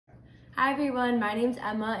Hi everyone, my name's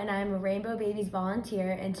Emma and I'm a Rainbow Babies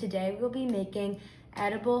volunteer, and today we'll be making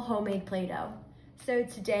edible homemade Play-Doh. So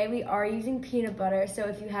today we are using peanut butter, so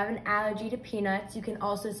if you have an allergy to peanuts, you can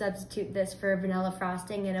also substitute this for vanilla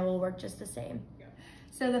frosting and it will work just the same.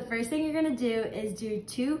 So the first thing you're gonna do is do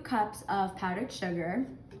 2 cups of powdered sugar.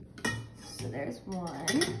 So there's 1.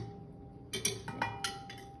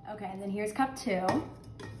 Okay, and then here's cup 2.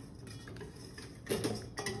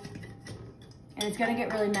 And it's gonna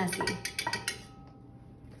get really messy.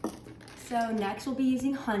 So next we'll be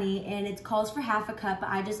using honey, and it calls for half a cup, but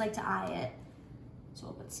I just like to eye it. So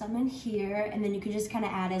we'll put some in here, and then you can just kind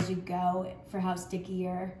of add as you go for how sticky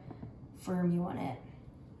or firm you want it.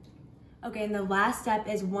 Okay, and the last step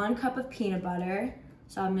is 1 cup of peanut butter.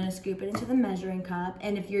 So I'm gonna scoop it into the measuring cup,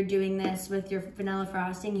 and if you're doing this with your vanilla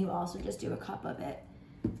frosting, you also just do a cup of it.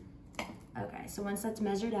 Okay, so once that's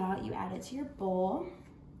measured out, you add it to your bowl.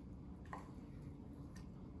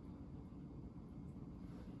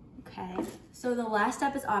 Okay, so the last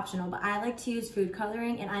step is optional, but I like to use food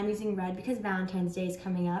coloring, and I'm using red because Valentine's Day is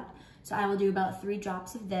coming up. So I will do about 3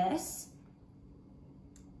 drops of this.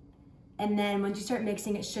 And then once you start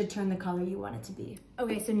mixing, it should turn the color you want it to be.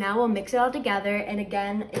 Okay, so now we'll mix it all together. And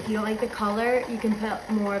again, if you don't like the color, you can put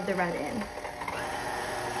more of the red in.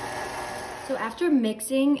 So after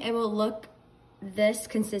mixing, it will look this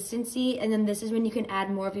consistency, and then this is when you can add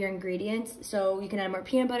more of your ingredients. So you can add more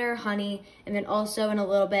peanut butter, honey, and then also in a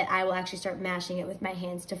little bit I will actually start mashing it with my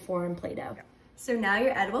hands to form Play-Doh. So now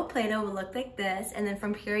your edible Play-Doh will look like this, and then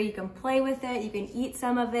from here you can play with it, you can eat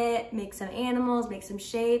some of it, make some animals, make some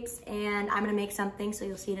shapes, and I'm gonna make something so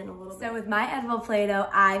you'll see it in a little bit. So with my edible Play-Doh,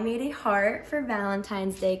 I made a heart for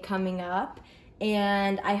Valentine's Day coming up,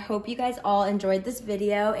 and I hope you guys all enjoyed this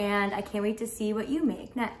video, and I can't wait to see what you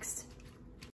make next.